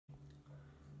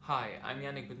Hi, I'm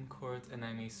Yannick Bittencourt and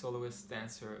I'm a soloist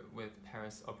dancer with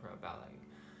Paris Opera Ballet.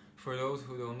 For those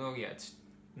who don't know yet,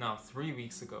 now 3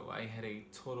 weeks ago I had a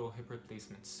total hip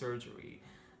replacement surgery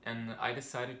and I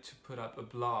decided to put up a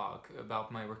blog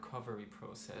about my recovery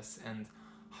process and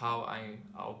how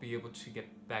I'll be able to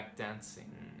get back dancing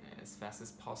as fast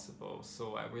as possible.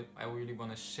 So I really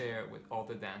want to share with all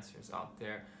the dancers out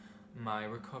there my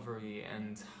recovery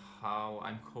and how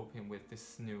I'm coping with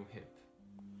this new hip.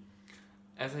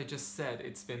 As I just said,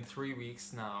 it's been 3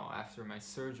 weeks now after my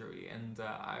surgery and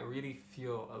I really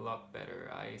feel a lot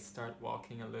better. I start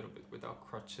walking a little bit without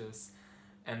crutches,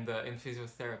 and in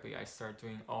physiotherapy I start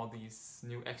doing all these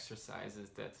new exercises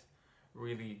that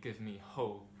really give me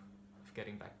hope of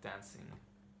getting back dancing.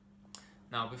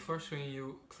 Now, before showing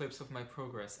you clips of my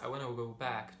progress, I want to go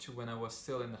back to when I was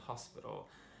still in the hospital,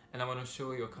 and I want to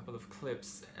show you a couple of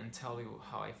clips and tell you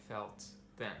how I felt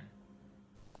then.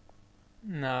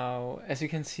 Now, as you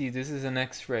can see, this is an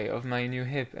X-ray of my new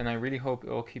hip and I really hope it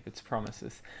will keep its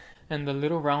promises. And the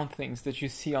little round things that you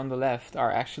see on the left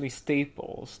are actually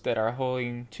staples that are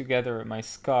holding together my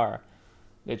scar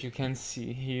that you can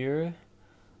see here.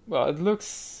 Well, it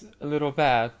looks a little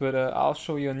bad, but I'll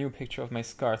show you a new picture of my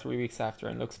scar 3 weeks after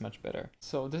and it looks much better.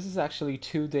 So this is actually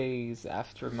 2 days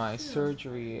after my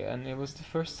surgery, and it was the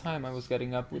first time I was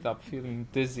getting up without feeling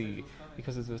dizzy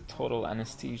because it was total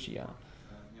anesthesia.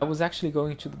 I was actually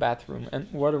going to the bathroom,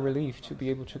 and what a relief to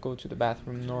be able to go to the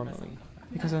bathroom normally.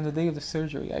 Because on the day of the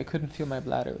surgery I couldn't feel my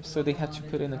bladder, so they had to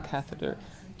put in a catheter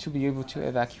to be able to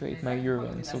evacuate my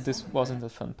urine, so this wasn't the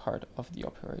fun part of the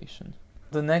operation.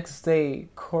 The next day,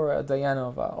 Cora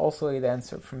Dayanova, also a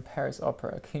dancer from Paris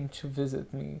Opera, came to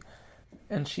visit me,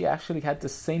 and she actually had the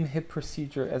same hip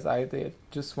procedure as I did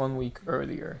just 1 week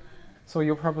earlier. So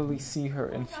you'll probably see her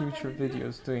in future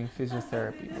videos doing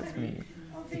physiotherapy with me,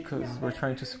 because we're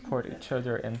trying to support each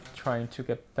other and trying to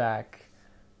get back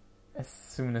as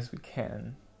soon as we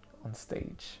can on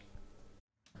stage.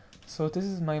 So this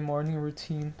is my morning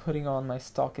routine, putting on my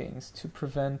stockings to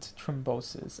prevent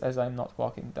thrombosis, as I'm not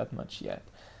walking that much yet.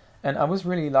 And I was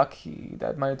really lucky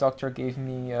that my doctor gave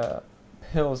me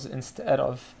pills instead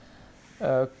of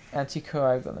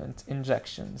anticoagulant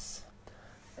injections,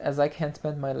 as I can't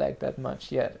bend my leg that much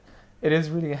yet. It is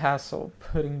really a hassle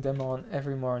putting them on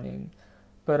every morning.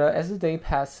 But as the day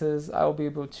passes, I'll be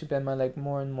able to bend my leg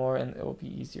more and more and it'll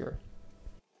be easier.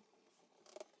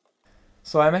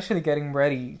 So I'm actually getting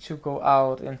ready to go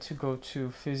out and to go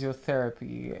to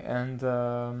physiotherapy, and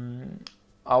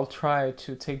I'll try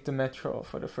to take the metro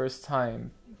for the first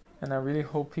time. And I really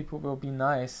hope people will be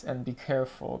nice and be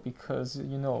careful, because,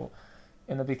 you know,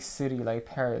 in a big city like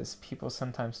Paris, people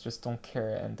sometimes just don't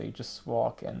care and they just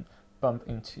walk and bump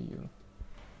into you.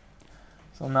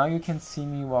 So now you can see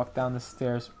me walk down the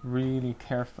stairs really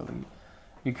carefully,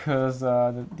 because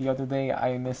the other day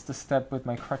I missed a step with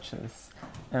my crutches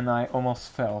and I almost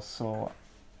fell, so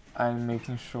I'm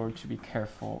making sure to be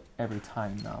careful every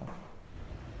time now.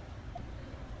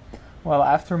 Well,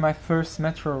 after my first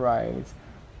metro ride,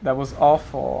 that was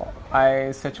awful,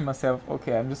 I said to myself,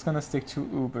 okay, I'm just gonna stick to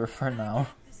Uber for now.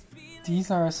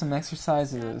 These are some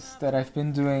exercises that I've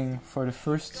been doing for the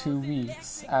first 2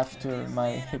 weeks after my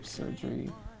hip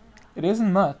surgery. It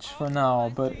isn't much for now,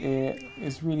 but it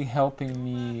is really helping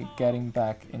me getting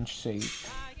back in shape.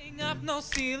 Up no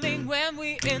ceiling when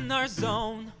we in our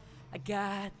zone. I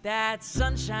got that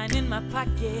sunshine in my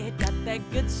pocket, got that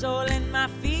good soul in my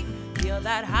feet. Feel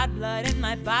that hot blood in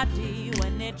my body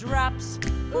when it drops.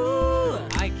 Ooh,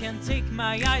 I can't take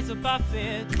my eyes off of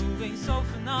it, moving so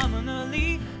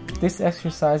phenomenally. This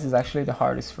exercise is actually the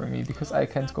hardest for me because I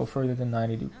can't go further than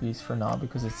 90 degrees for now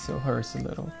because it still hurts a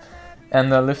little. And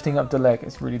lifting up the leg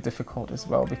is really difficult as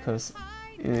well, because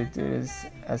it is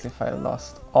as if I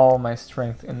lost all my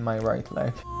strength in my right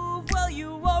leg. Well,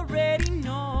 you already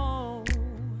know,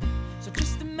 so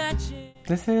just imagine.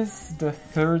 This is the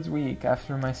 3rd week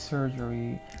after my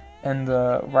surgery, and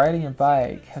riding a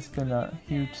bike has been a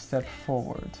huge step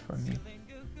forward for me.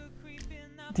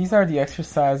 These are the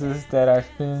exercises that I've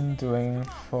been doing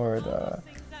for the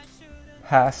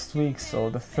past week, so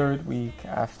the 3rd week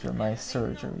after my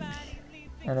surgery.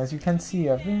 And as you can see,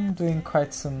 I've been doing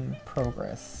quite some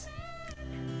progress.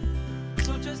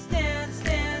 So just dance,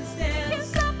 dance, dance. Can't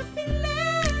stop the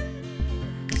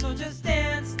feeling. So just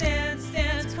dance, dance,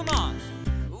 dance. Come on.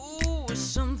 Ooh, it's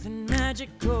something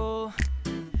magical.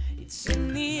 It's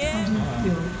in the air. How do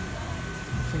you feel?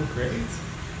 I feel great.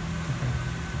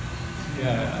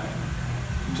 Yeah,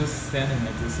 just standing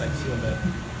like this, I feel that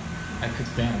I could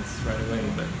dance right away,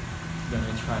 but then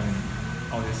I try and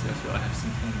obviously I feel I have some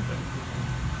pain, but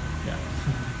yeah,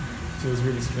 it feels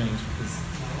really strange because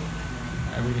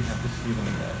I really have the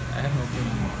feeling that I have no pain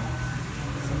anymore.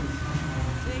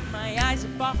 Take my eyes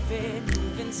off it,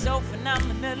 moving so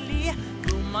phenomenally.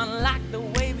 Room unlocked the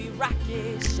way we rock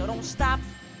it, so don't stop.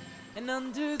 And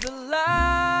under the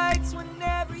lights when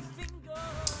everything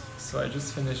goes. So I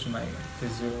just finished my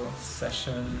physio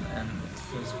session and it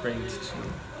feels great to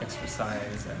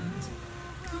exercise,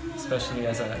 and especially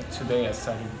as today I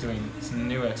started doing some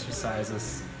new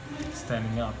exercises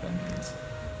standing up, and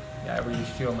yeah, I really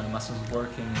feel my muscles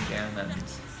working again and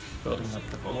building up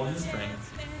the vocal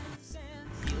strength.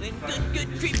 Feeling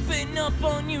good creeping up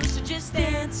on you, so just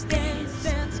dance, dance,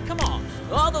 dance. Come on,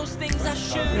 all those things I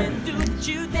shouldn't do, but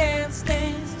you dance,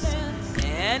 dance, dance.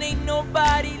 And ain't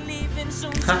nobody leaving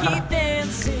soon, so keep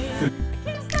dancing.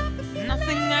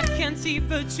 Nothing I can see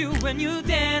but you when you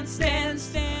dance, dance,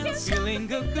 dance. Feeling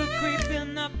good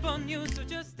creeping up on you, so